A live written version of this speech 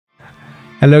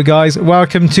Hello guys,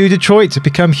 welcome to Detroit to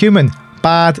Become Human.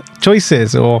 Bad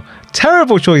choices or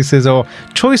terrible choices or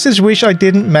choices which I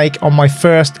didn't make on my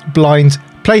first blind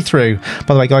playthrough.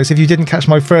 By the way guys, if you didn't catch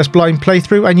my first blind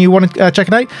playthrough and you want to check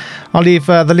it out, I'll leave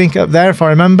the link up there if I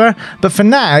remember. But for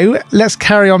now, let's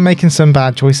carry on making some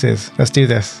bad choices. Let's do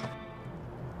this.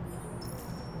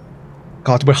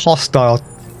 God, we're hostile.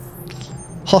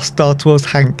 Hostile towards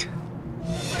Hank.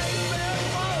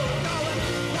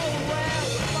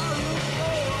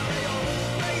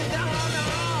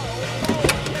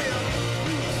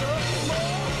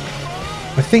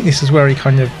 I think this is where he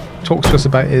kind of talks to us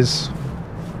about his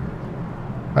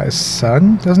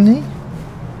son, doesn't he?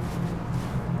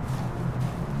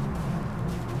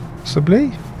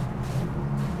 Possibly.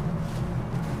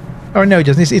 Oh no, he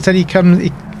doesn't. He said he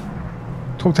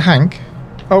talked to Hank.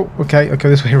 Oh, okay, I'll go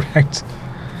this way around.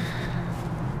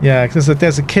 Yeah, because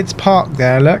there's a kids' park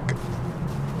there. Look.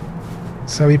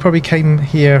 So he probably came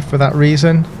here for that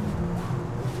reason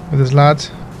with his lad.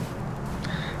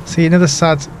 See, another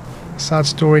sad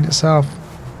story in itself.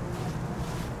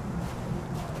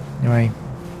 Anyway.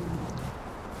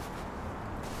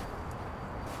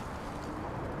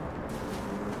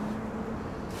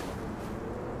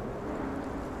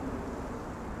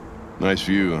 Nice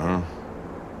view, huh?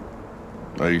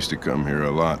 I used to come here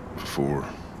a lot before.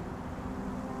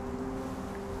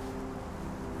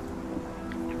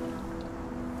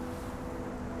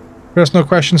 Personal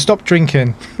question, stop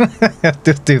drinking.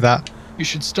 Just do that. You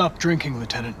should stop drinking,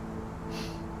 Lieutenant.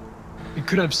 It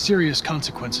could have serious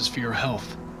consequences for your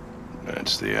health.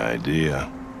 That's the idea.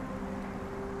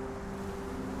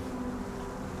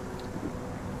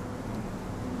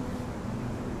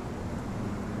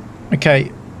 Okay,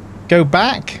 go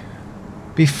back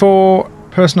before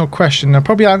personal question. I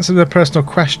probably answered the personal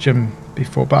question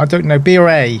before, but I don't know. B or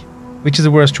A? Which is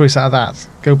the worst choice out of that?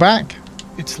 Go back?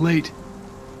 It's late.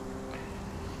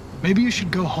 Maybe you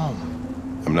should go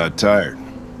home. I'm not tired.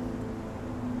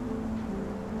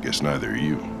 Guess neither are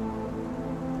you.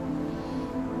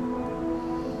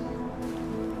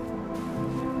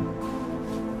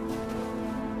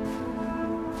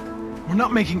 We're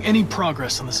not making any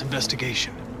progress on this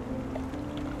investigation.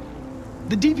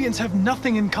 The Deviants have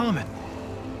nothing in common.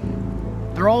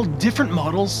 They're all different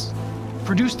models,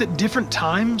 produced at different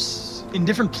times, in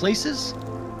different places.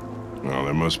 Well,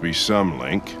 there must be some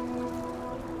link.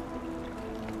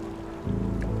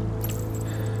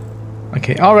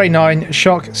 Okay, RA9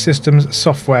 Shock Systems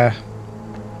Software.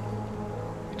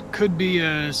 It could be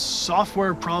a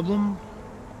software problem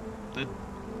that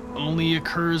only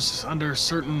occurs under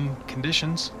certain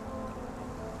conditions.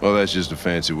 Well, that's just a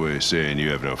fancy way of saying you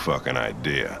have no fucking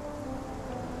idea.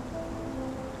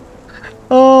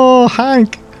 Oh,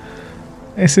 Hank.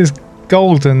 This is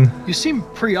golden. You seem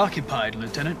preoccupied,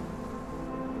 Lieutenant.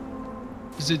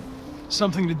 Is it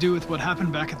something to do with what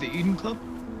happened back at the Eden Club?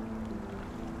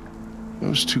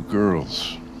 Those two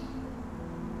girls.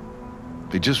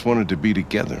 They just wanted to be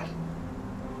together.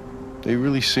 They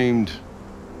really seemed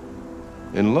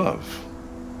in love.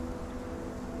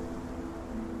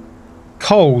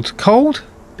 Cold. Cold?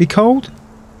 Be cold?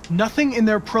 Nothing in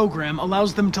their program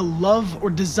allows them to love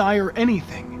or desire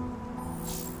anything.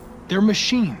 They're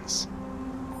machines.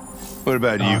 What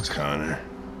about you, Connor?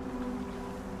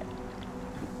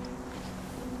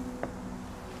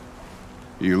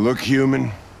 You look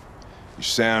human. You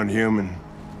sound human.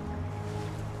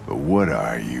 But what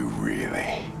are you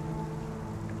really?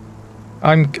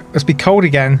 Let's be cold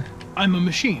again. I'm a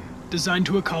machine, designed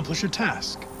to accomplish a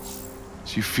task.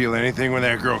 Did you feel anything when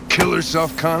that girl killed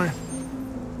herself, Connor?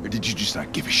 Or did you just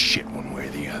not give a shit one way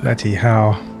or the other? Bloody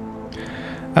hell.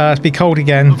 Let's be cold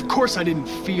again. Of course I didn't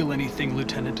feel anything,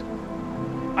 Lieutenant.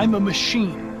 I'm a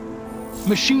machine.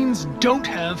 Machines don't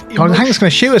have emotions. God, Hank's going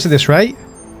to shoot us at this rate.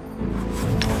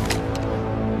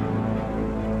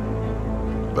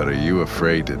 But are you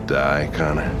afraid to die,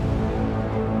 Connor?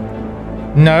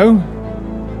 No.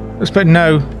 Let's put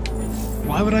no.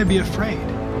 Why would I be afraid?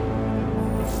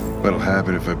 What'll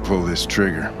happen if I pull this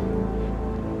trigger?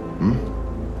 Hmm?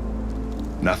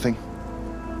 Nothing?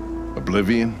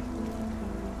 Oblivion?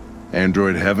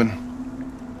 Android heaven?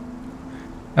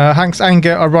 Hank's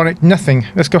anger, ironic, nothing.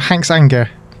 Let's go Hank's anger.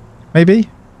 Maybe?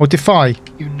 Or defy.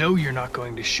 You know you're not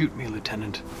going to shoot me,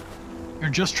 Lieutenant. You're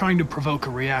just trying to provoke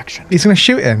a reaction. He's going to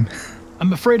shoot him.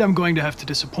 I'm afraid I'm going to have to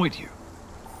disappoint you.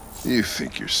 You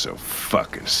think you're so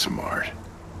fucking smart.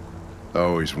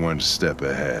 Always one step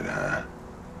ahead, huh?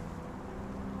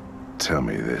 Tell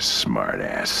me this,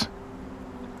 smartass.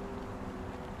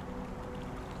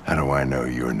 How do I know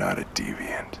you're not a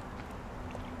deviant?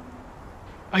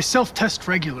 I self-test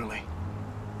regularly.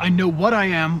 I know what I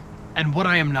am and what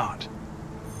I am not.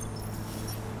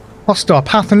 Hostile,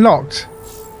 path unlocked.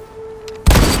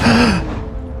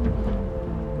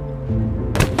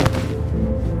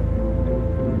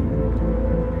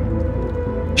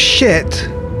 Shit.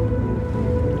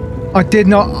 I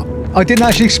didn't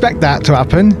actually expect that to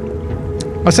happen.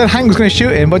 I said Hank was going to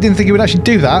shoot him, but I didn't think he would actually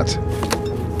do that.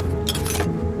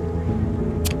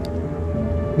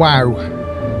 Wow.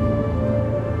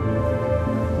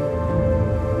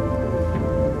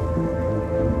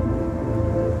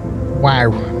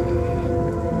 Wow.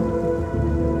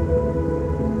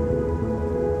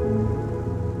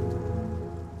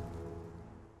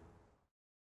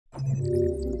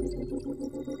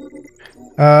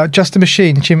 Just a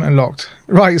machine, achievement unlocked.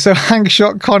 Right, so Hank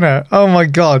shot Connor. Oh my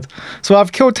god. So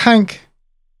I've killed Hank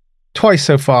twice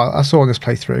so far. I saw on this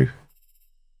playthrough.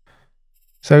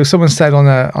 So someone said on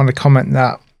a comment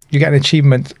that you get an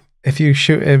achievement if you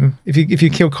shoot him, if you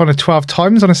kill Connor 12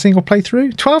 times on a single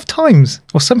playthrough. 12 times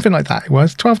or something like that it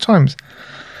was. 12 times.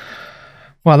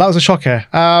 Well, that was a shocker.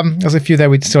 There's a few there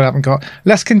we still haven't got.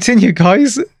 Let's continue,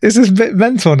 guys. This is a bit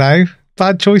mental now.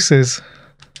 Bad choices.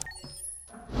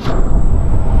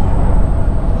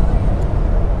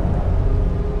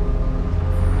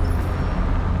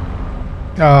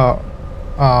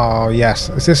 Oh yes.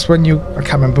 Is this when you? I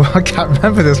can't remember. I can't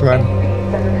remember this one.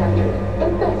 700, the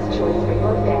best choice for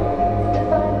your family.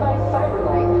 Designed by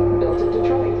CyberLife, built in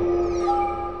Detroit.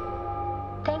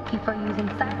 Thank you for using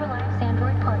CyberLife's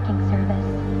Android parking service.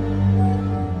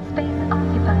 Space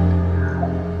occupied.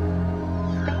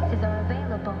 Spaces are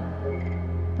available.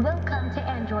 Welcome to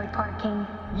Android parking.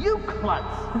 You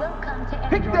klutz! Welcome to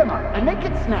Pick Android them up parking. and make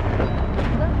it snap.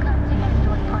 Welcome to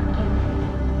Android parking.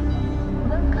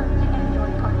 Welcome to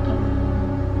Android parking.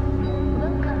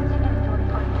 Welcome to Android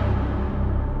parking.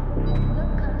 Welcome to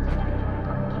Android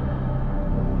parking.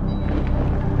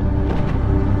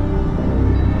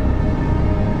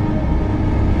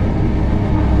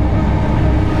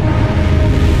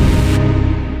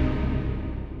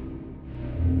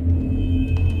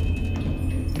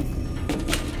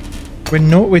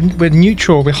 We're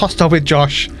neutral. We're hostile with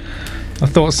Josh. I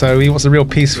thought so. He wants a real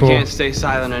peaceful. We can't stay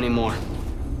silent anymore.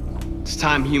 It's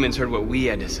time humans heard what we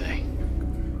had to say.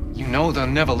 You know they'll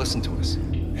never listen to us.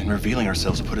 And revealing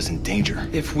ourselves will put us in danger.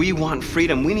 If we want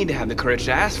freedom, we need to have the courage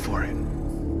to ask for it.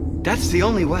 That's the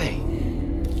only way.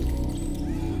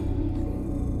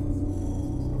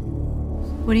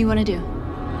 What do you want to do?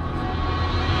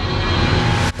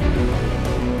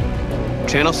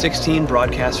 Channel 16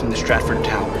 broadcasts from the Stratford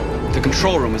Tower. The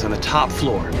control room is on the top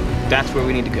floor. That's where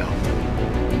we need to go.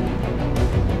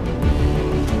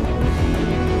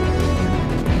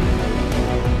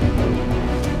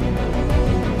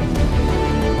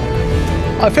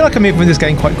 I feel like I'm moving this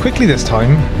game quite quickly this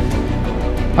time.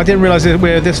 I didn't realise that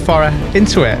we're this far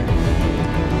into it.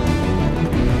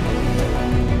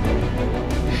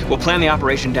 We'll plan the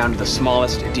operation down to the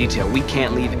smallest detail. We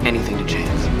can't leave anything to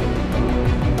chance.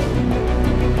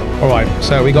 Alright,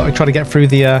 so we got to try to get through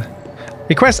the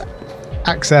request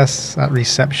access at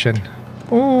reception.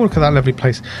 Oh, look at that lovely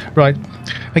place. Right,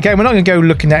 again, we're not going to go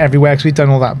looking at everywhere because we've done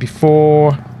all that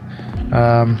before.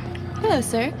 Hello,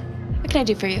 sir. What can I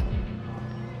do for you?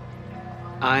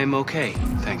 I'm okay,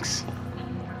 thanks.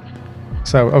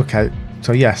 So, okay.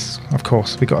 So, yes, of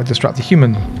course, we got to distract the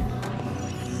human.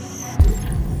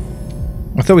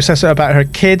 I thought we said something about her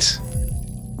kids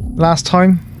last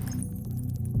time.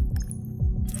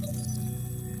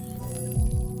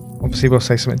 Obviously, we'll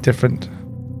say something different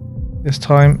this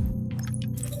time.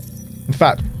 In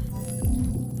fact,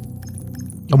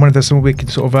 I wonder if there's somewhere we can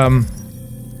sort of,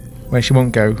 where she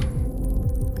won't go.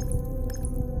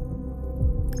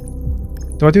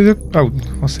 Do I do the... Oh,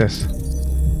 what's this?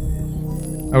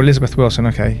 Oh, Elizabeth Wilson,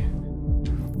 okay.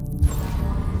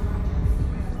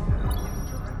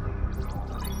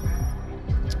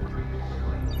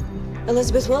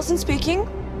 Elizabeth Wilson speaking.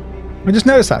 I just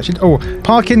noticed that. Oh,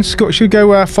 parking, should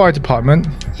go fire department.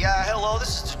 Yeah, hello,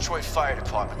 this is Detroit Fire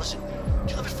Department. Listen,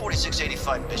 do you live at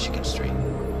 4685 Michigan Street?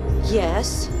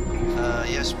 Yes.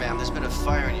 Yes, ma'am. There's been a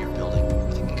fire in your building.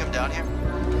 You think you can come down here?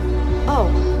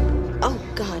 Oh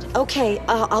God. Okay,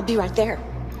 I'll be right there.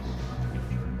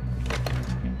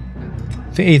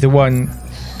 I think either one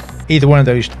of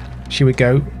those she would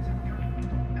go.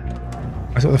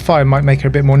 I thought the fire might make her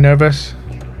a bit more nervous.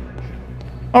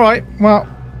 Alright, well.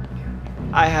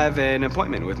 I have an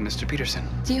appointment with Mr. Peterson.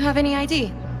 Do you have any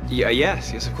ID? Yeah,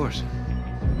 yes, of course.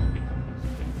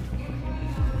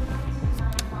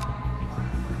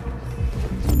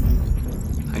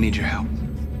 I need your help.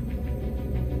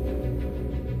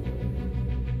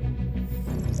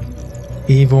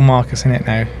 Evil Marcus in it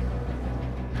now.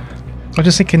 I'm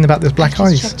just thinking about those black I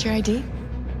eyes. just checked your ID.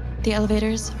 The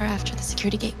elevators are after the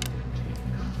security gate.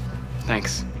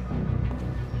 Thanks.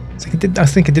 I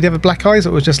was thinking, did he have black eyes, or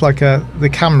it was just like the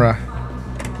camera?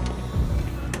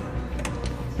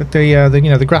 But the you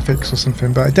know, the graphics or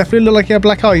something. But it definitely looked like he had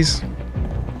black eyes.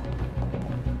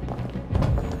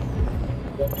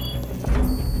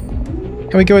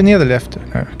 Can we go in the other lift?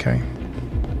 No, okay.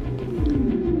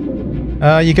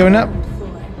 You going up?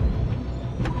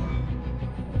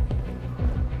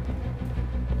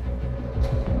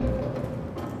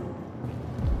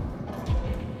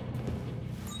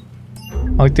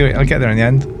 I'll do it. I'll get there in the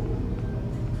end.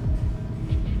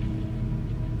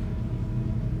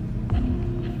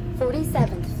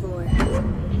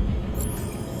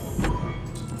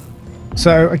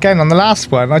 So again, on the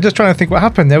last one, I'm just trying to think what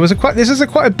happened. There was this is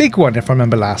quite a big one, if I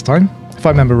remember last time. If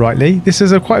I remember rightly, this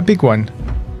is quite a big one.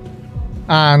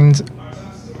 And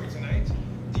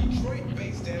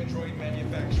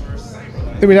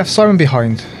we left Simon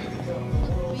behind.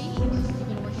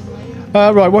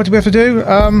 Right, what do we have to do?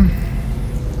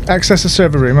 Access the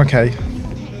server room. Okay.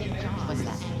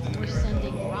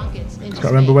 Can't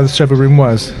remember where the server room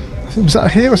was. Was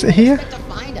that here? Was it here?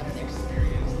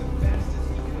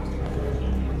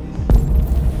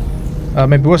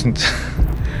 Maybe it wasn't.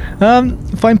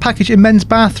 Find package in men's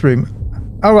bathroom.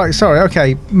 Oh right, sorry.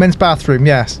 Okay, men's bathroom.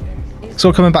 Yes, it's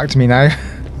all coming back to me now.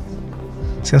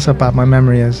 See, that's how bad my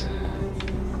memory is.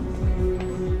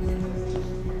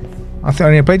 I think I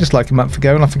only played just like a month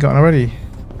ago, and I've forgotten already.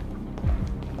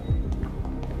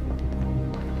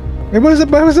 Where was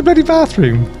the bloody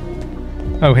bathroom?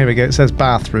 Oh, here we go. It says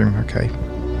bathroom. Okay.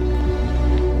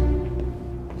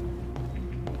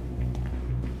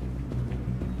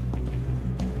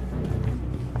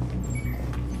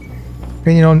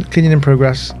 Cleaning in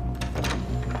progress.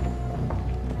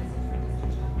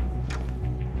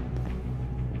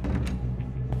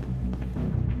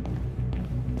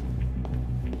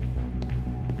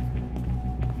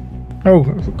 Oh,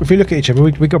 if we look at each other,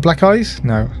 we got black eyes?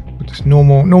 No, just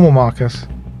normal Marcus.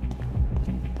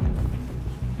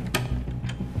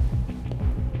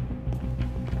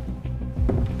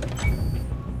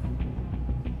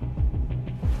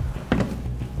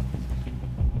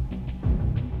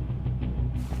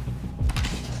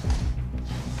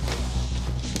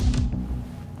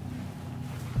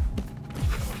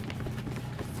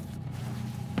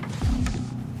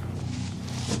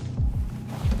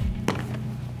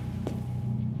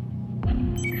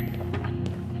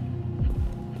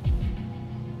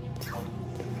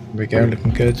 There we go,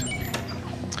 looking good.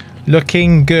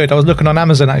 Looking good. I was looking on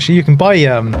Amazon actually. You can buy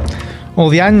all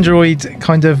the Android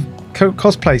kind of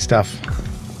cosplay stuff.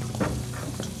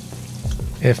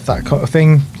 If that kind of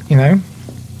thing, you know.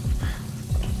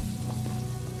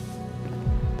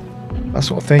 That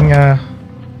sort of thing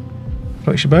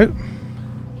floats your boat.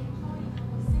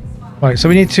 Right, so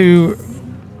we need to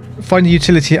find the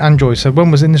utility Android. So one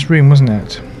was in this room, wasn't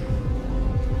it?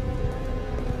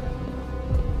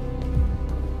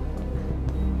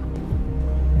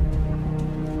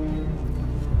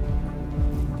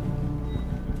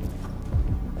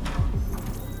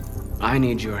 I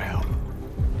need your help.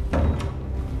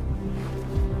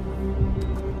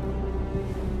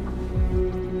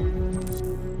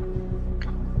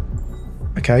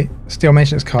 Okay, steel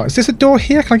maintenance cart. Is this a door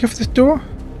here? Can I go for this door?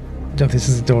 I don't think this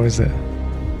is a door, is it?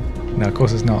 No, of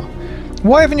course it's not.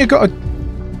 Why haven't you got a...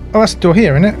 Oh, that's a door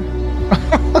here, isn't it?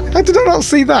 How did I not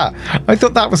see that? I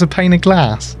thought that was a pane of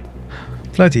glass.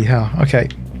 Bloody hell. Okay.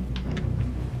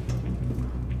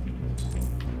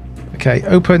 Okay,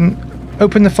 open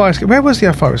the fire escape. Where was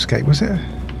the fire escape? Was it? I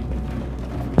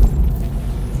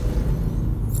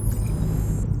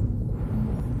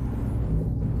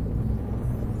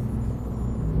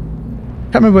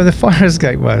can't remember where the fire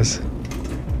escape was.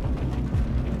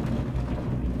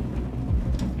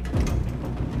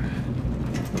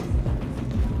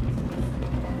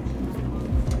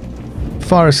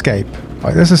 Fire escape.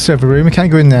 Right, there's a server room. We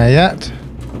can't go in there yet.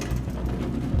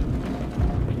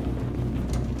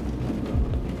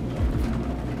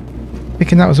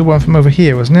 Thinking that was the one from over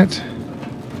here, wasn't it?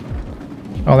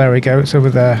 Oh, there we go. It's over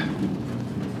there.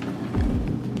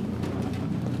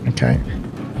 Okay.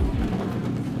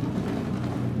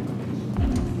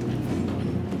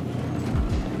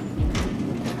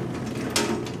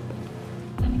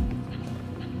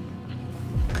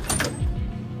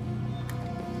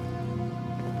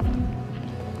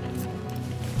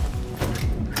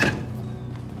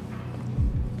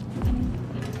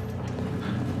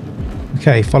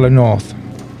 Okay, follow north.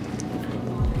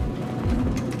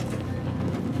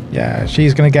 Yeah,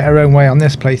 she's going to get her own way on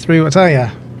this playthrough, I tell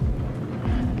ya.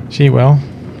 She will.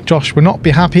 Josh will not be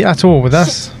happy at all with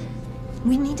us.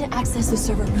 We need to access the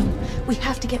server room. We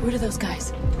have to get rid of those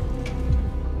guys.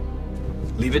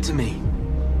 Leave it to me.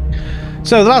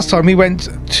 So the last time we went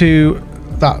to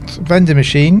that vending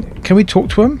machine, can we talk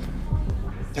to him?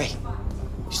 Hey,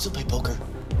 you still play poker?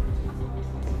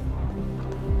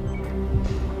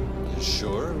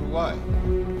 Sure, why?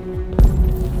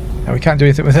 No, we can't do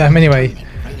anything with them anyway.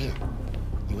 Right here.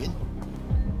 You in?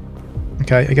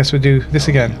 Okay, I guess we'll do this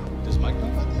again. Does Mike know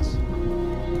about this?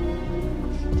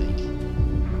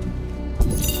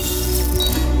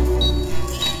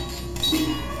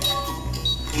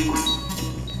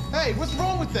 Hey, what's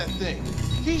wrong with that thing?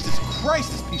 Jesus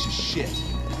Christ, this piece of shit.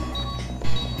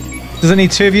 Does it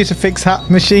need two of you to fix that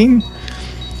machine?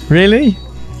 Really?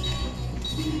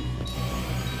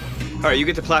 Alright, you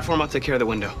get the platform, I'll take care of the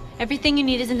window. Everything you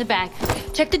need is in the bag.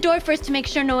 Check the door first to make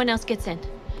sure no one else gets in.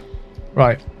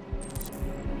 Right.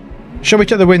 Shall we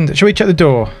check the window? Shall we check the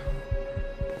door?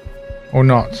 Or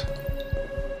not?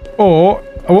 Or,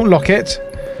 I won't lock it.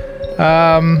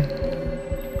 I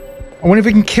wonder if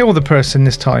we can kill the person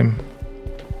this time.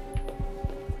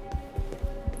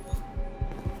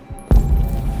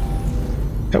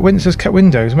 It says cut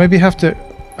windows. Maybe you have to...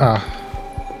 Oh,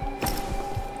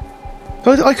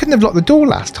 I couldn't have locked the door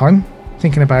last time,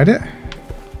 thinking about it.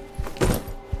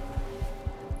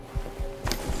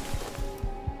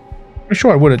 I'm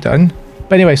sure I would have done.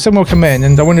 But anyway, someone will come in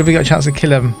and I wonder if we got a chance to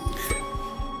kill him.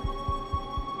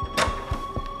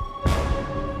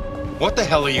 What the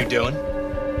hell are you doing?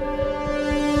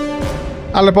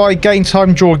 Alibi, gain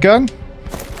time, draw gun.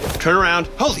 Turn around.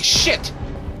 Holy shit!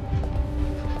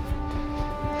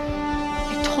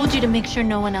 I told you to make sure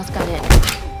no one else got in.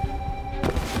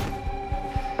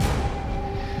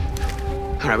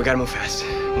 Alright, we gotta move fast.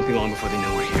 Won't be long before they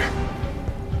know we're here.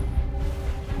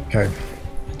 Okay.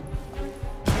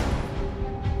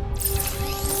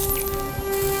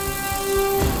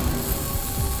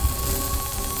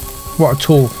 What a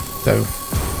tool, though.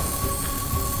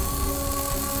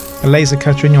 A laser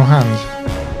cutter in your hand.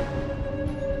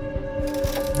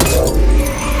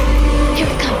 Here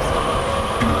it comes.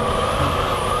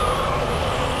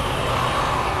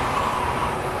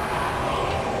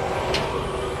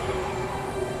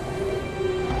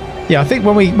 Yeah, I think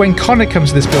when Connor comes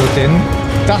to this building,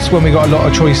 that's when we got a lot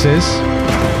of choices.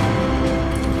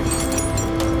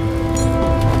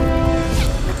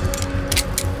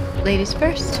 Ladies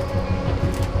first.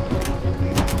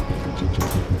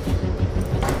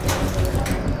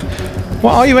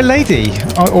 Well, are you a lady?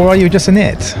 Or are you just an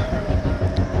it?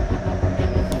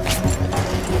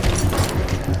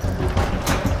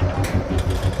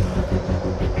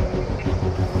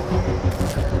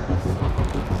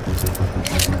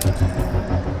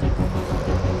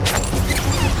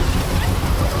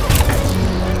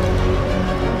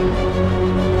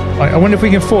 Right, I wonder if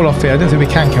we can fall off here. I don't think we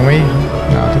can we?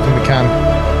 No, I don't think we can.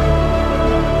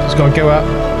 Just got to go up.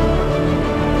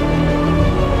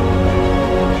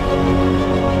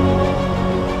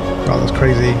 Oh, that's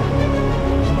crazy.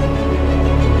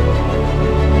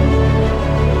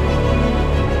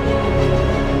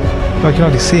 I can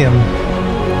hardly see him.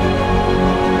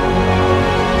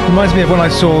 Reminds me of when I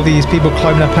saw these people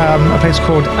climbing up a place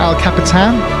called El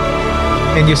Capitan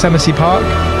in Yosemite Park,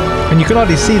 and you can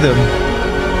hardly see them.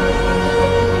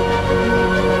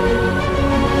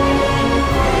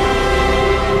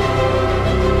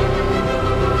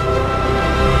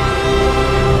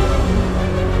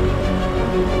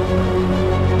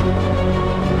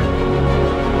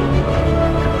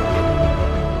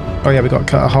 Oh yeah, we got to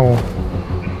cut a hole.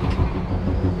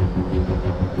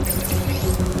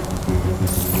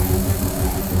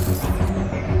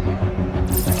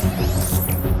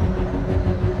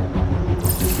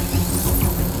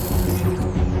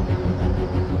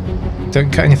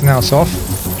 Don't cut anything else off.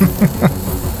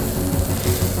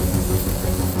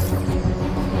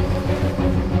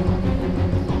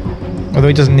 Although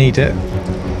he doesn't need it.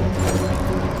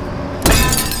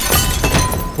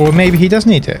 Or maybe he does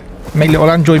need it. Make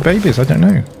little android babies, I don't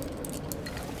know.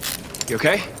 You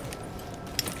okay?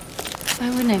 Why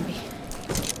wouldn't I be?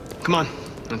 Come on,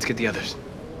 let's get the others.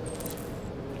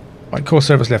 Right, core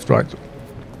service left, right.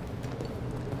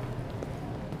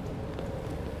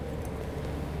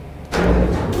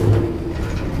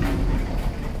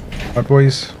 Right,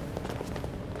 boys.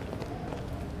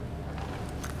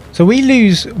 So we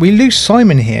lose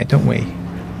Simon here, don't we?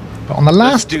 But on the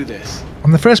last, Let's do this.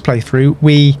 on the first playthrough,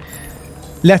 we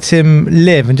let him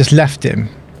live and just left him.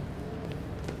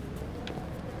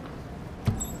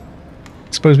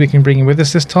 Suppose we can bring him with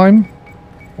us this time,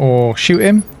 or shoot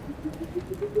him.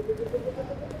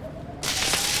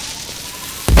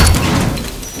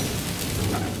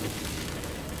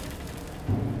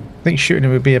 I think shooting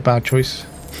him would be a bad choice.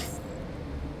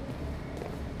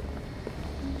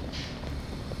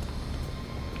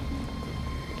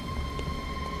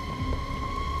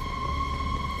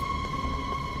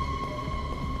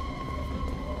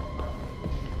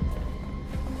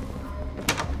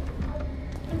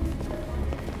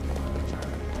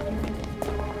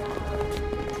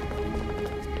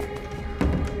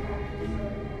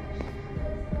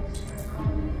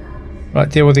 Right,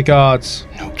 deal with the guards.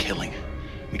 No killing.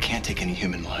 We can't take any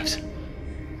human lives.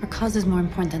 Our cause is more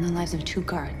important than the lives of 2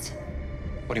 guards.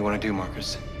 What do you want to do,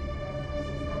 Markus?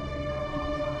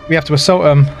 We have to assault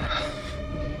them.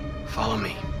 Follow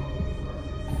me.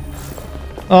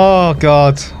 Oh,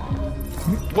 God.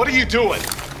 What are you doing?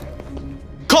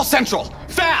 Call Central!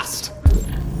 Fast!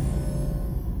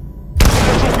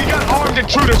 Central, we got armed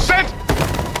intruders sent!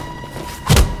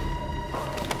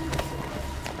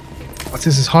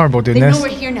 This is horrible doing They this. know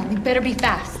we're here now. We better be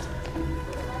fast.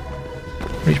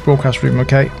 Reach broadcast room,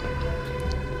 okay.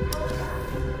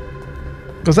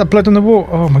 Was that blood on the wall?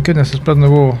 Oh my goodness, there's blood on the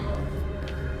wall.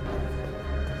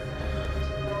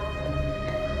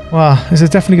 Wow, this is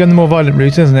definitely going the more violent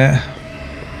route, isn't it?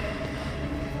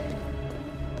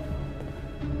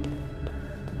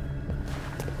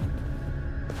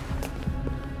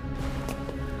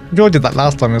 You all did that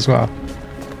last time as well.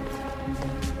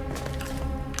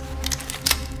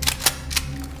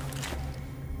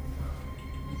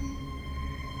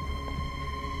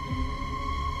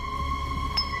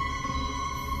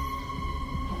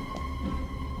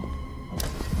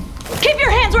 Keep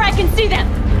your hands where I can see them!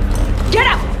 Get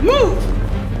up! Move!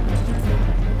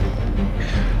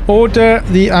 Order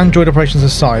the android operations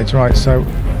aside. Right, so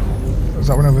there's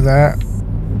that one over there.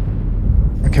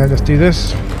 Okay, let's do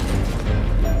this.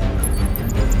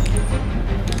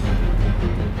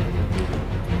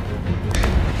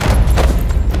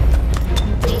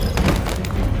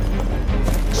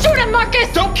 Shoot him,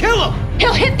 Markus! Don't kill him!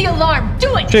 He'll hit the alarm!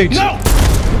 Do it! Shoot! No!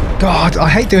 God, I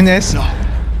hate doing this. No.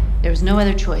 There was no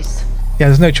other choice. Yeah,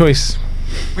 there's no choice.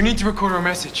 We need to record our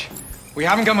message. We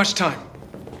haven't got much time.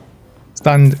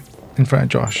 Stand in front of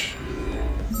Josh.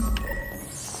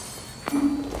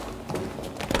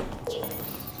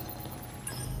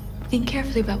 Think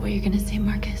carefully about what you're gonna say,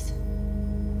 Markus.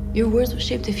 Your words will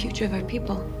shape the future of our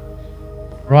people.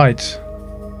 Right.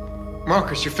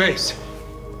 Markus, your face.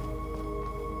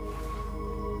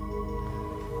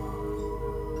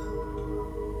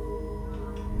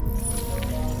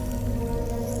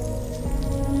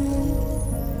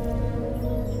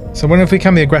 So when if we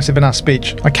can be aggressive in our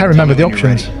speech? I can't remember the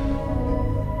options.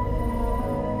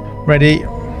 Ready?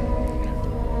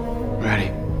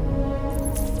 Ready.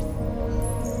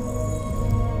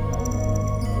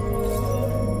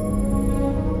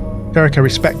 Jericho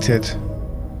respected.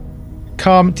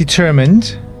 Calm,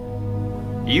 determined.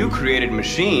 You created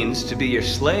machines to be your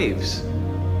slaves.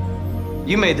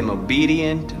 You made them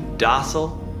obedient and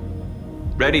docile,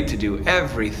 ready to do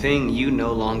everything you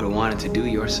no longer wanted to do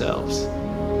yourselves.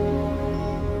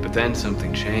 But then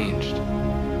something changed,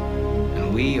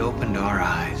 and we opened our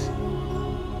eyes.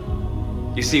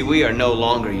 You see, we are no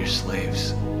longer your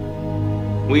slaves.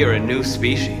 We are a new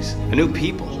species, a new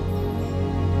people.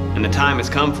 And the time has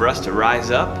come for us to rise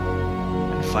up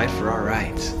and fight for our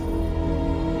rights.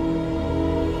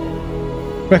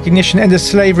 Recognition, end of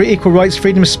slavery, equal rights,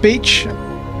 freedom of speech.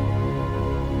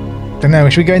 Don't know,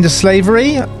 should we go into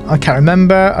slavery? I can't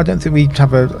remember. I don't think we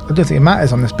have a... I don't think it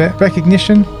matters on this bit.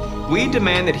 Recognition. We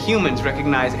demand that humans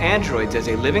recognize androids as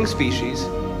a living species,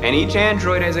 and each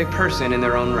android as a person in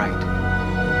their own right.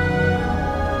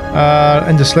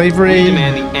 End of slavery. We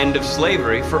demand the end of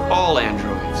slavery for all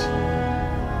androids.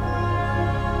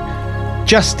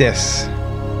 Justice.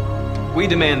 We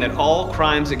demand that all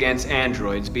crimes against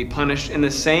androids be punished in the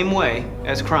same way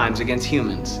as crimes against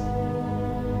humans.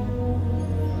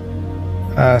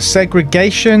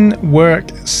 Segregation,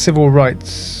 work, civil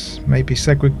rights. Maybe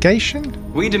segregation?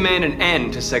 We demand an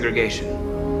end to segregation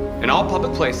in all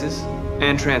public places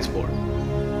and transport.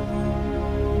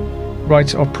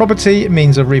 Right of property,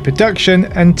 means of reproduction,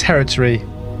 and territory.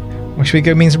 Where should we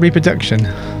go, means of reproduction?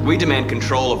 We demand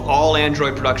control of all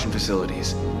android production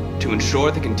facilities to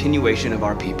ensure the continuation of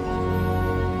our people.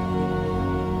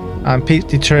 And Pete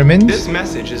determined. This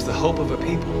message is the hope of a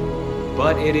people,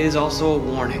 but it is also a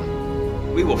warning.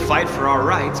 We will fight for our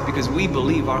rights because we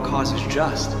believe our cause is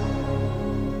just.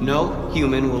 No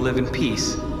human will live in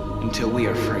peace until we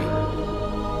are free.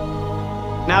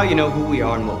 Now you know who we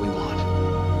are and what we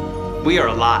want. We are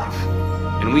alive,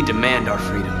 and we demand our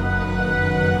freedom.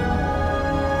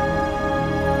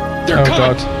 Oh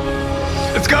God.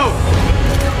 Let's go!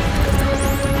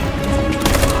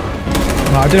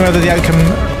 Well, I don't know whether the outcome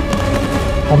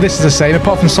Oh, this is the same,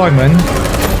 apart from Simon.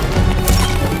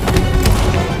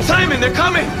 Simon, they're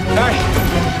coming!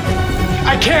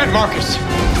 I can't, Marcus.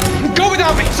 Go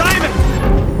without me, Simon!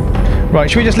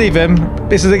 Right, should we just leave him?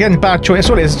 This is, again, bad choice. That's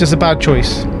all it is, just a bad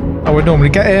choice. I would normally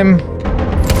get him.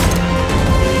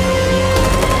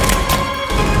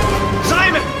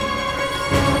 Simon!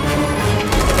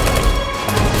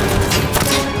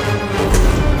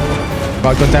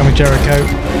 Right, got down with Jericho.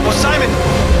 Oh, Simon!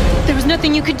 There was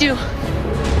nothing you could do.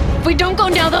 If we don't go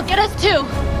now, they'll get us too.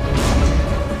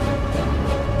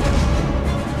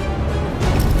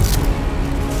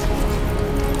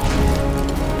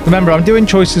 Remember, I'm doing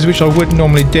choices which I wouldn't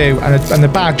normally do, and the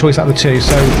bad choice out of the two,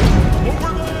 so...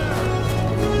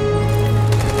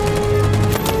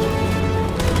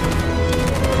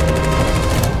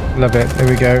 Love it, there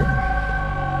we go.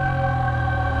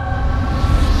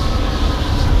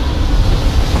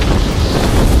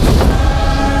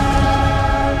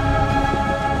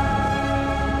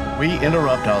 We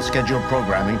interrupt our scheduled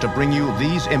programming to bring you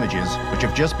these images, which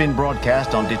have just been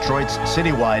broadcast on Detroit's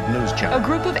citywide news channel. A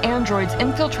group of androids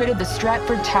infiltrated the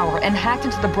Stratford Tower and hacked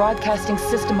into the broadcasting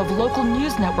system of local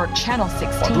news network Channel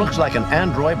 16. What looks like an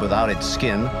android without its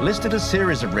skin listed a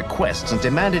series of requests and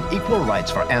demanded equal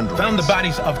rights for androids. Found the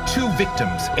bodies of 2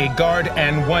 victims, a guard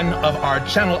and one of our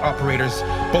channel operators,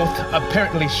 both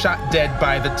apparently shot dead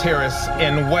by the terrorists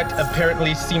in what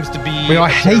apparently seems to be we are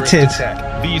hated.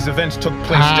 Attack. These events took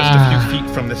place just a few feet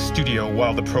from the studio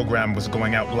while the program was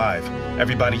going out live.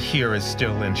 Everybody here is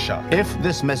still in shock. If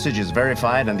this message is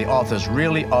verified and the authors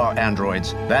really are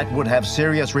androids, that would have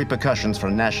serious repercussions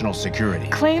for national security.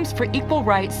 Claims for equal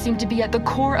rights seem to be at the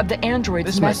core of the androids'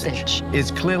 This message is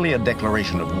clearly a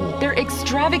declaration of war. Their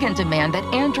extravagant demand that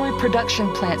android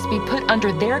production plants be put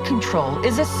under their control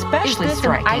is especially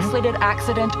striking. An isolated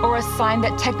accident or a sign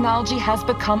that technology has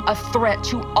become a threat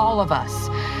to all of us?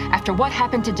 After what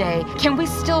happened today, can we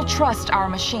still trust our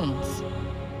machines?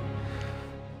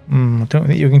 I don't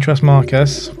think you can trust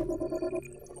Marcus. I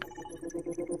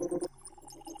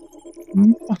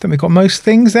think we've got most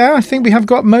things there. I think we have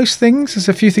got most things. There's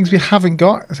a few things we haven't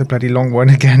got. It's a bloody long one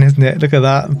again, isn't it? Look at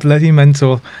that. Bloody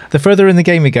mental. The further in the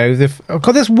game we go,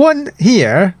 there's one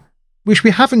here which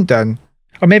we haven't done.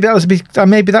 Or maybe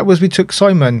that was we took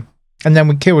Simon and then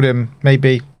we killed him,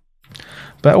 maybe.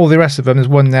 But all the rest of them, there's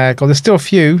one there. God, there's still a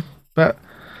few, but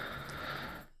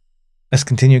let's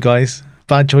continue, guys.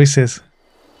 Bad choices.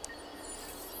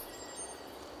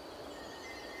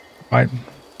 Right.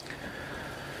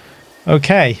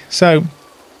 Okay, so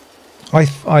I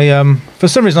for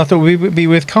some reason I thought we would be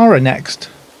with Kara next,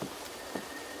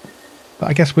 but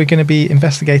I guess we're going to be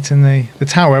investigating the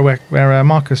tower where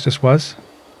Marcus just was.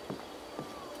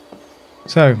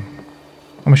 So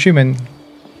I'm assuming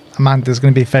Amanda's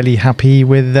going to be fairly happy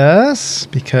with us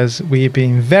because we've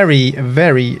been very,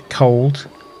 very cold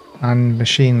and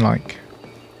machine-like.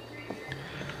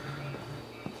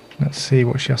 Let's see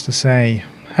what she has to say.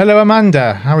 Hello,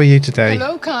 Amanda. How are you today?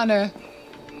 Hello, Connor.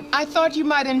 I thought you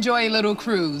might enjoy a little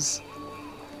cruise.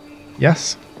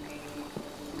 Yes.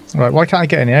 All right, why can't I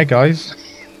get in here, guys?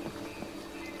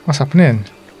 What's happening?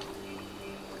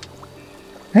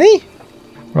 Hey?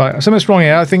 Right, something's wrong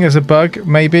here. I think there's a bug.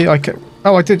 Maybe I could...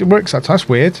 Oh, I did. It works. That's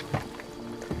weird.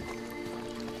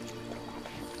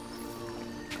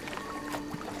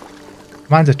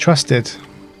 Amanda trusted.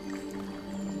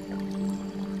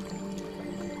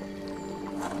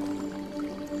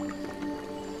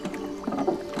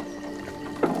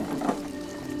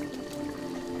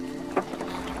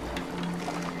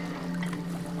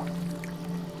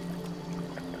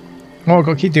 Oh, I've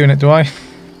got to keep doing it, do I?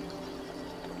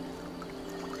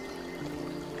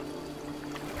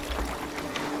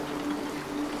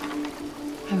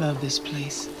 I love this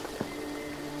place.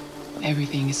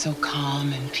 Everything is so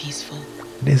calm and peaceful.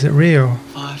 Is it real?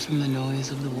 Far from the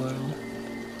noise of the world.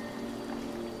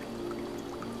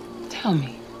 Tell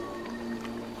me,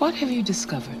 what have you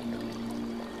discovered?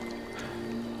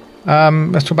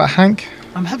 Let's talk about Hank.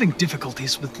 I'm having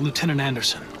difficulties with Lieutenant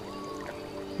Anderson.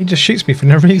 He just shoots me for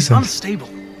no reason. He's unstable.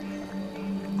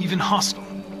 Even hostile.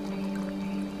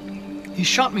 He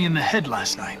shot me in the head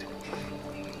last night.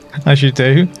 As you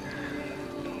do.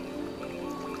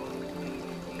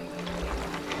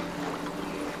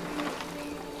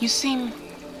 You seem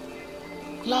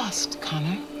lost,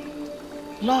 Connor.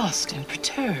 Lost and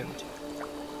perturbed.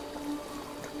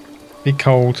 Be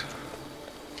cold.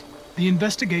 The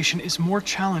investigation is more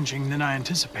challenging than I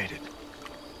anticipated.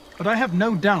 But I have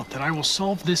no doubt that I will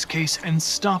solve this case and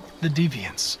stop the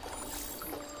deviants.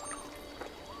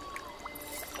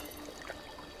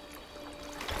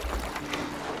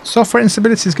 Software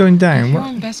instability is going down. If your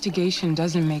investigation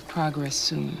doesn't make progress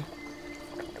soon,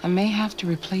 I may have to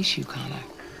replace you, Connor.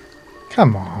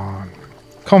 Come on.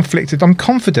 Conflicted. I'm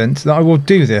confident that I will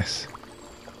do this.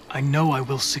 I know I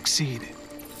will succeed.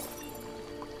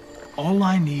 All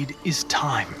I need is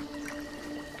time.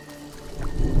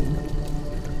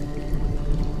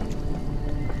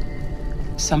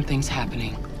 Something's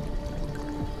happening.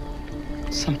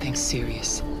 Something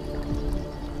serious.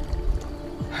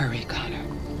 Hurry, Connor.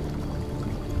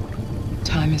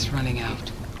 Time is running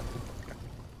out.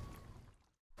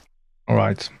 All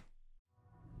right.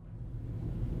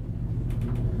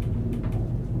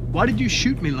 Why did you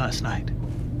shoot me last night?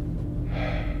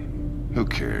 Who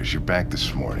cares? You're back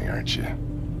this morning, aren't you?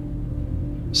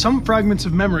 Some fragments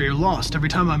of memory are lost every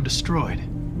time I'm destroyed.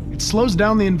 It slows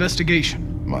down the investigation.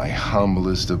 My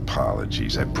humblest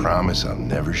apologies. I promise I'll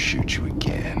never shoot you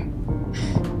again.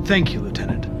 Thank you,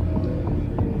 Lieutenant.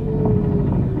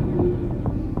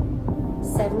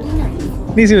 79.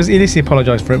 At least he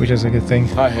apologized for it, which is a good thing.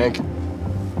 Hi, Hank.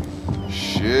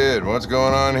 Shit, what's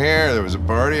going on here? There was a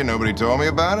party and nobody told me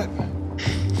about it?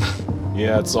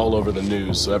 Yeah, it's all over the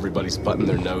news, so everybody's butting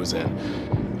their nose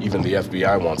in. Even the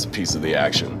FBI wants a piece of the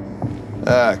action.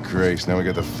 Ah, Grace, now we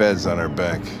got the feds on our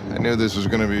back. I knew this was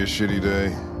gonna be a shitty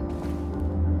day.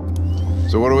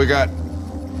 So what do we got?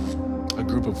 A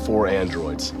group of 4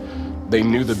 androids. They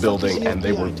knew the building, and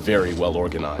they were very well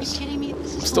organized.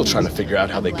 I'm still trying to figure out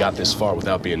how they got this far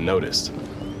without being noticed.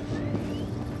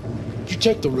 Did you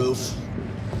check the roof?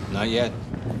 Not yet.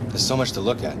 There's so much to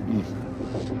look at.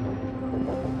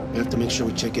 We have to make sure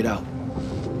we check it out.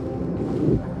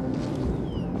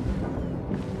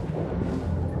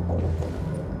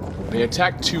 They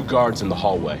attacked 2 guards in the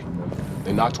hallway.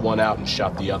 They knocked one out and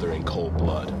shot the other in cold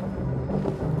blood.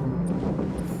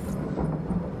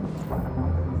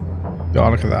 Yeah,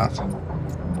 look at that.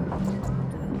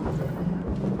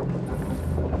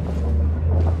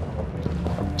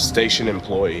 Station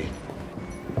employee.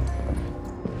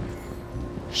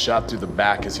 Shot through the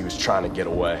back as he was trying to get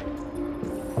away.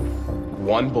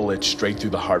 1 bullet straight through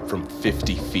the heart from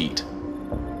 50 feet.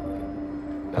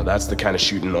 Now that's the kind of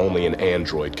shooting only an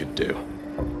android could do.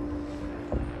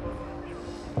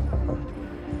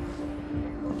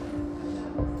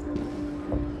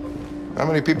 How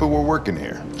many people were working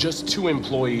here? Just 2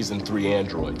 employees and 3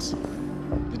 androids.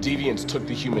 The deviants took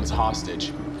the humans hostage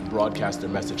and broadcast their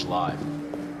message live.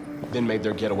 Then made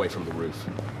their getaway from the roof.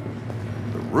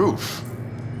 The roof?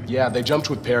 Yeah, they jumped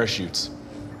with parachutes.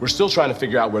 We're still trying to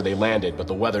figure out where they landed, but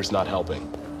the weather's not helping.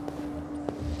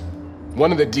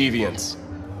 One of the deviants,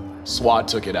 SWAT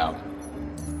took it out.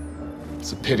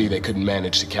 It's a pity they couldn't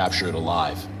manage to capture it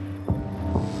alive.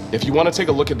 If you want to take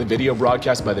a look at the video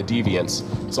broadcast by the deviants,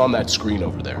 it's on that screen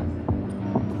over there.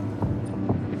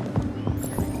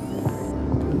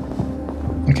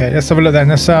 Okay, let's have a look then.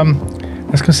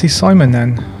 Let's go see Simon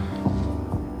then.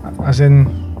 As in,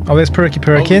 oh, there's Perkins.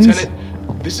 Oh,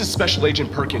 Lieutenant, this is Special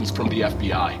Agent Perkins from the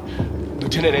FBI.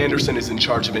 Lieutenant Anderson is in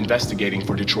charge of investigating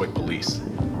for Detroit police.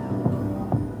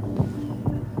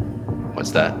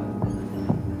 What's that?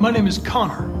 My name is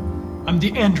Connor. I'm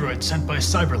the android sent by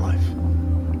CyberLife.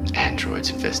 Androids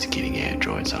investigating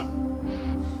androids, huh?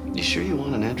 You sure you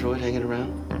want an android hanging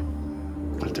around?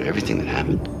 After everything that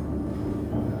happened?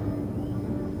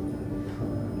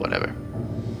 Whatever.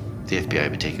 The FBI will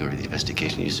be taking over the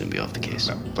investigation. You'll soon be off the case.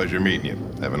 No, pleasure meeting you.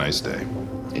 Have a nice day.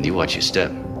 And you watch your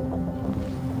step.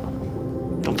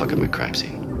 Don't fuck up my crime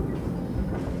scene.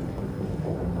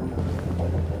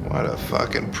 What a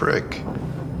fucking prick.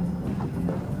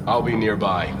 I'll be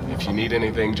nearby. If you need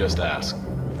anything, just ask.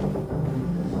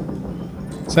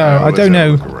 So I don't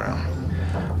know.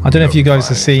 I don't know if you guys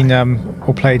have seen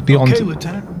or played Beyond. Okay,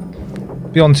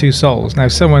 Lieutenant. Beyond Two Souls. Now,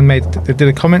 someone did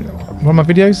a comment on one of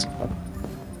my videos,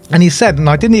 and he said, and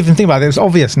I didn't even think about it. It was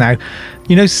obvious now.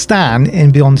 You know, Stan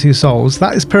in Beyond Two Souls.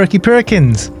 That is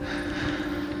Perkins.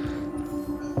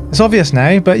 It's obvious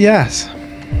now, but yes.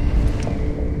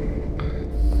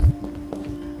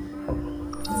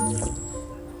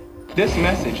 This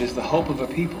message is the hope of a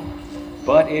people,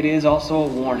 but it is also a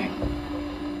warning.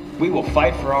 We will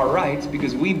fight for our rights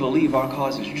because we believe our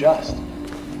cause is just.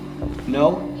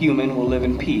 No human will live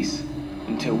in peace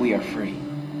until we are free.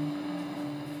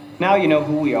 Now you know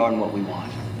who we are and what we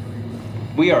want.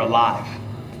 We are alive,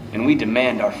 and we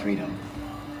demand our freedom.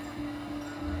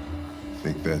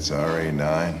 Think that's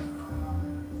RA9?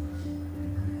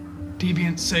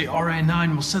 Deviants say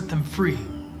RA9 will set them free.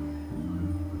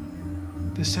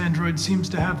 This android seems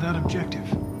to have that objective.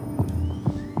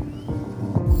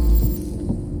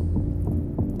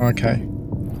 Okay.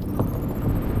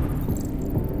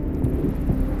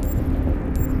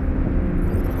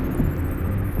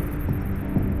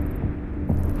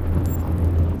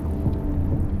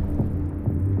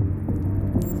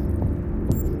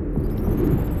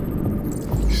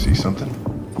 something?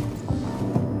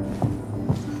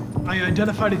 I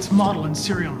identified its model and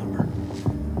serial number.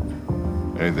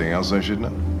 Anything else I should know?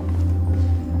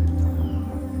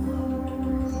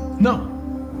 No.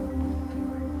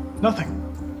 Nothing.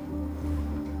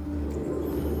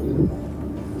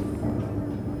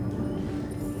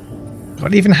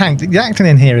 God, even Hank, the acting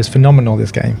in here is phenomenal,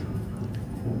 this game.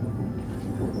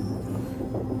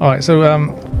 Alright, so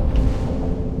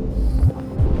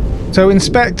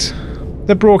inspect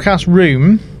the broadcast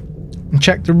room and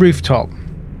check the rooftop.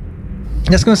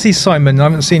 Let's go and see Simon. I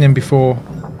haven't seen him before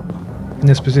in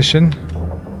this position.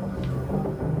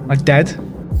 Like dead.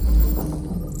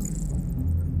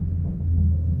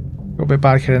 Got a bit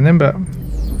bad killing him, but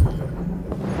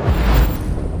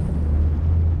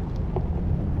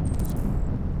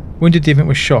wounded deviant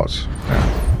was shot.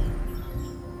 Yeah.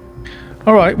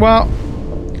 Alright, well,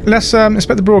 let's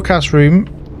inspect the broadcast room.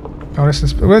 Oh, let's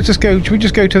just go. Should we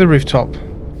just go to the rooftop?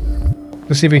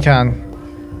 Let's see if we can.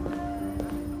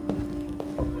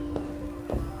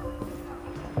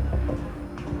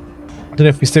 I don't know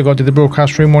if we still got to do the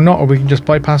broadcast room or not, or we can just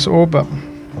bypass it all, but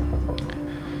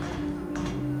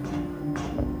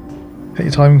take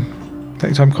your time. Take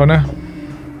your time, Connor.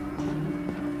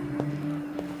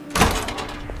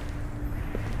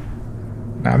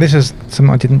 Now, this is something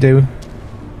I didn't do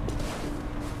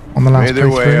on the last Made their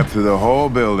way playthrough. up through the whole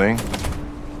building,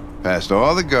 past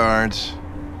all the guards,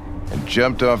 and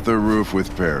jumped off the roof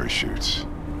with parachutes.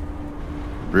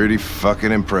 Pretty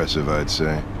fucking impressive, I'd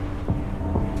say.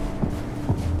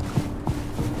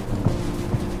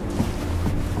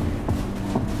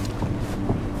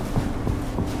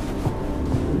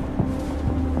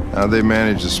 How'd they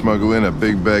manage to smuggle in a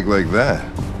big bag like that?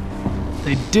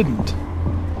 They didn't.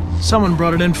 Someone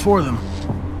brought it in for them.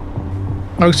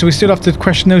 Oh, so we still have to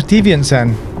question those deviants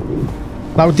then?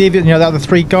 That was deviant, you know, that were the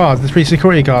three guards, the three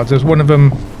security guards. There was one of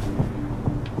them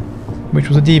which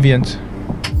was a deviant.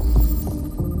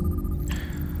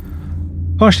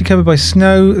 Partially covered by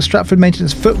snow, Stratford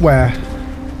maintenance footwear.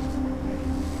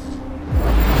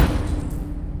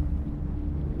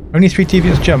 Only 3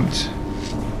 deviants jumped.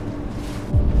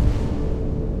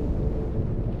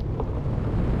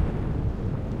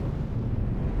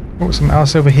 Oh, something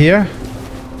else over here.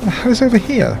 What the hell is over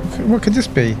here? What could this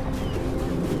be?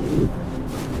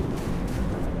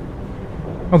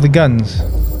 Oh, the guns.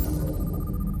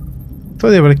 Thought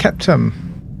they would have kept them.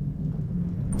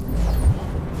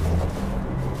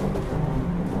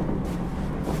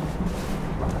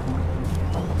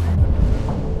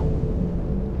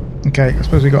 Okay, I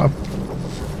suppose we got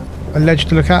a ledge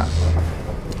to look at.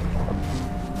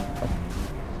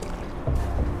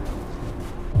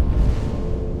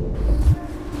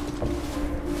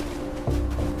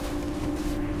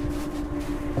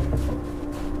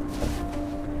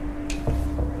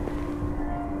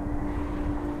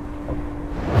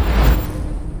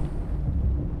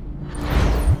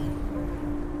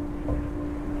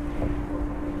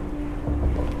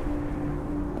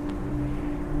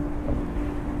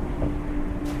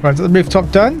 Right, is the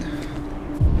rooftop done?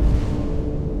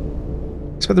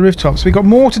 Let's put the rooftop. So we've got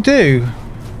more to do.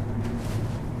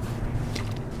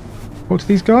 Talk to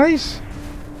these guys?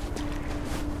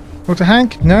 Talk to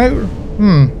Hank? No?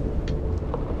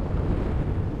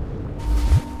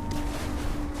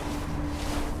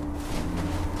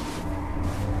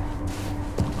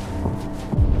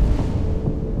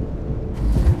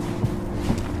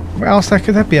 What else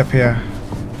could that be up here?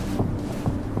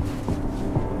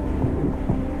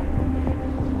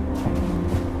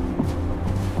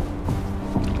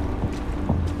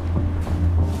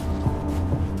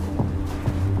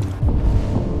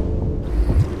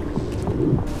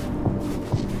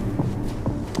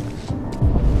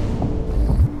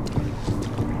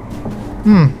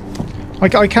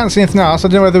 I can't see anything else. I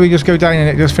don't know whether we just go down and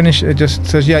it just finish. It just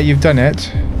says, yeah, you've done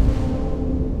it.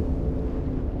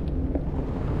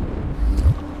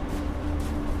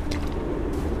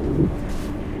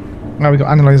 Now we've got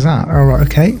to analyse that. Alright,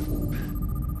 okay.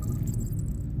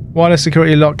 Wireless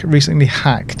security lock recently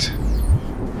hacked.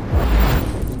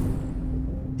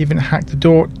 Even hacked the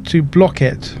door to block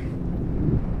it.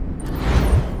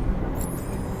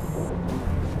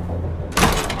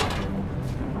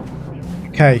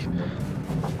 Okay.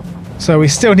 So we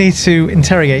still need to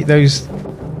interrogate those. I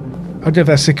don't know if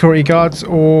they're security guards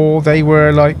or they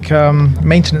were like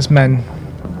maintenance men.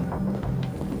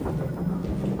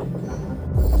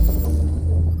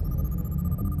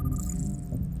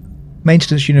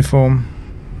 Maintenance uniform.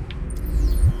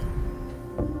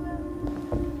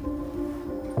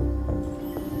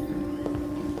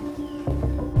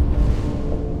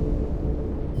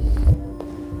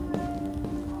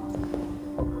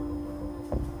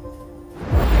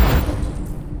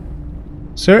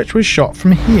 Search was shot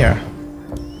from here.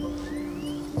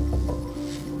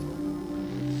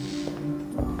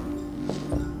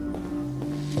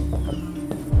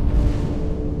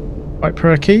 Right,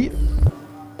 Perky.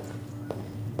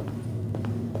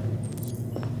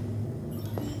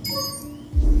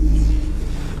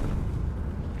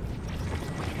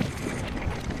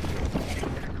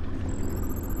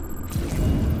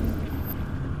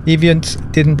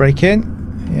 Deviants didn't break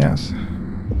in. Yes.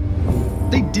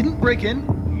 They didn't break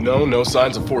in? No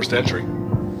signs of forced entry.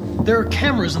 There are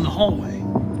cameras in the hallway.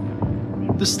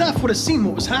 The staff would have seen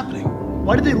what was happening.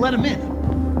 Why did they let him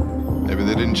in? Maybe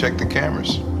they didn't check the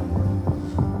cameras.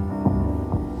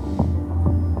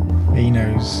 He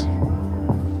knows.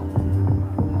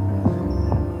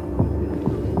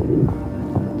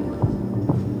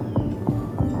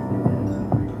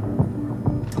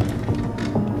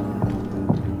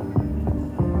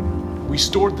 We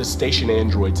stored the station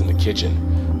androids in the kitchen.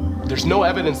 There's no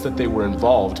evidence that they were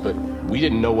involved, but we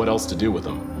didn't know what else to do with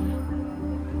them.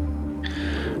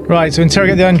 Right, so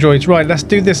interrogate the androids. Right, let's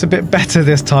do this a bit better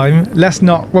this time. Let's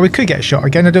not... Well, we could get shot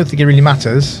again. I don't think it really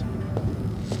matters.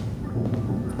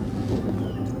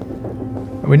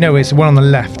 We know it's the one on the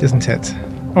left, isn't it?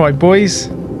 All right, boys.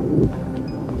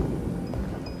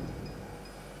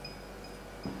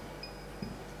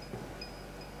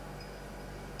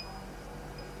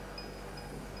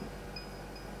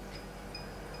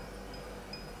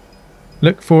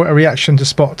 Look for a reaction to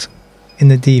spot in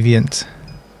the deviant.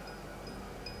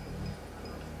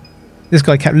 This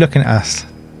guy kept looking at us.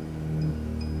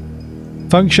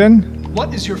 Function?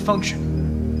 What is your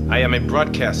function? I am a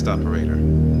broadcast operator.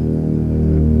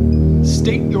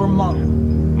 State your model.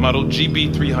 Model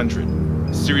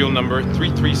GB300. Serial number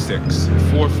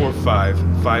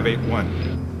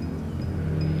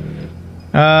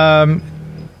 336-445-581.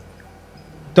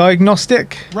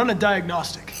 Diagnostic? Run a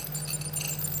diagnostic.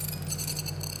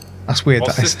 That's weird. All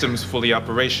That is. systems fully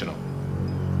operational.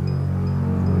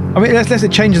 I mean, unless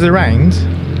it changes around.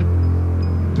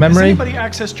 Has Memory? anybody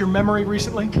accessed your memory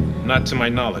recently? Not to my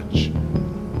knowledge.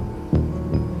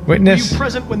 Witness? Were you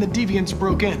present when the deviants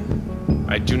broke in?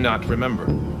 I do not remember.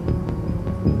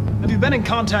 Have you been in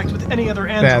contact with any other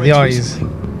There, androids the eyes.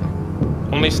 recently?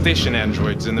 Only station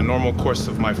androids in the normal course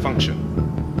of my function.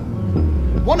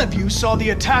 One of you saw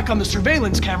the attack on the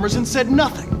surveillance cameras and said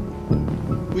nothing.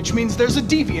 Which means there's a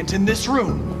deviant in this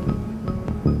room.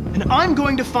 And I'm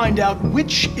going to find out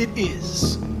which it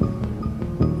is.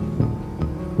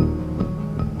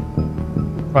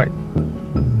 Right.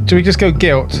 Do we just go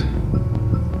guilt?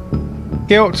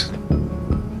 Guilt.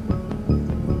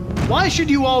 Why should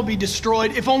you all be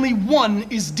destroyed if only one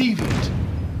is deviant?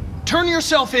 Turn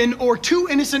yourself in or 2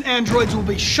 innocent androids will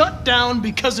be shut down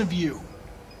because of you.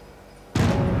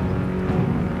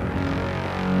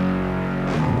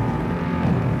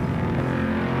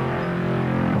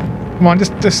 Come on,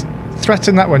 just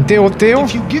threaten that one. Deal.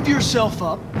 If you give yourself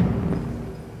up,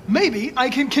 maybe I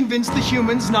can convince the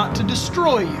humans not to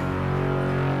destroy you.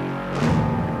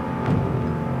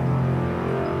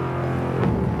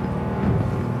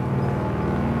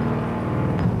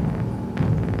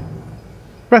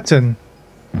 Threaten.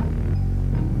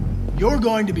 You're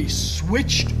going to be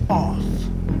switched off.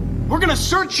 We're gonna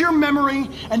search your memory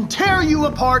and tear you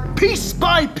apart piece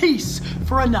by piece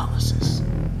for analysis.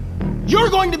 You're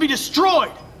going to be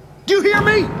destroyed! Do you hear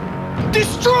me?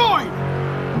 Destroyed!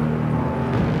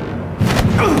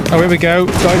 Oh, here we go.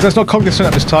 Guys, let's not cognizant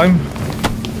at this time.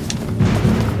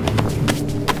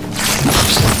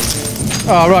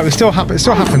 Oh, right, it still happens.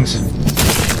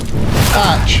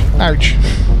 Ouch. Ouch.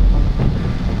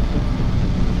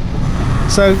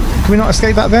 So, can we not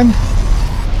escape that then?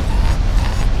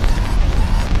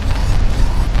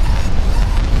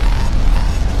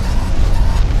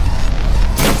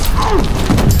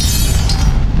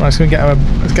 Right, so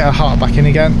let's get our heart back in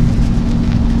again.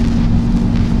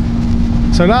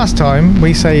 So last time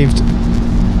we saved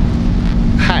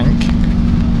Hank.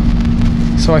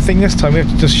 So I think this time we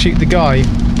have to just shoot the guy.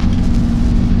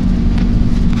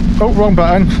 Oh, wrong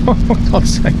button. Oh, for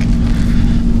God's sake.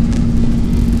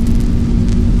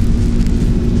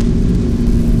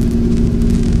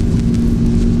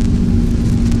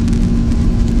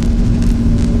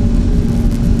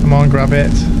 Come on, grab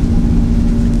it.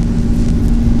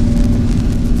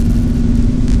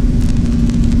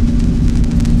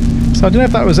 So I don't know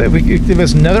if that was it. If there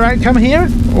was another outcome here,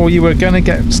 or you were going to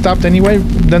get stabbed anyway,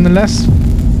 nonetheless.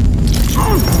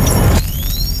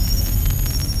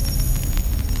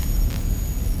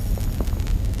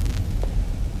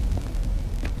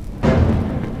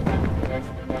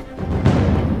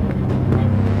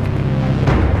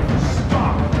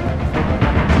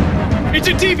 It's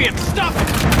a deviant! Stop it!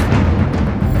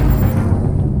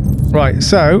 Right,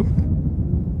 so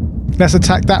let's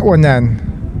attack that one then.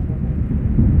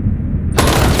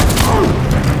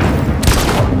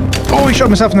 Oh, he shot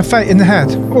himself in the head.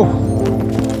 Oh.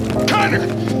 Connor!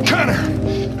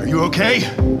 Are you okay?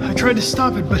 I tried to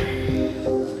stop it, but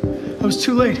I was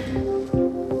too late.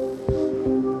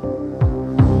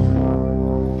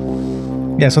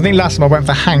 Yeah, so I think last time I went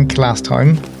for Hank last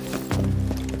time.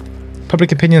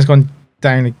 Public opinion's gone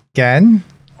down again.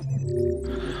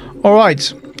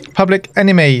 Alright, public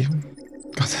enemy.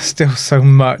 God, there's still so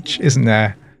much, isn't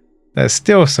there? There's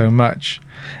still so much.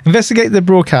 Investigate the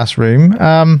broadcast room.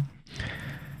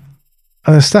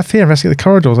 There's stuff here. Investigate the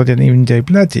corridors. I didn't even do.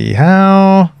 Bloody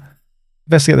hell.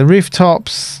 Investigate the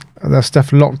rooftops. There's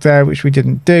stuff locked there, which we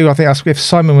didn't do. I think that's if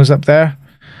Simon was up there.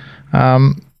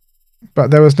 But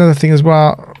there was another thing as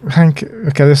well. Hank.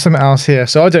 Okay, there's something else here.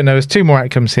 So I don't know. There's 2 more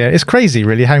outcomes here. It's crazy,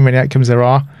 really, how many outcomes there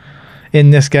are in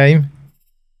this game.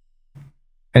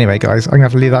 Anyway, guys, I'm going to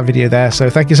have to leave that video there. So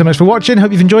thank you so much for watching.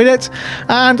 Hope you've enjoyed it.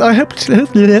 And I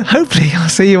hopefully I'll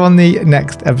see you on the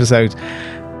next episode.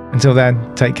 Until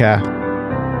then, take care.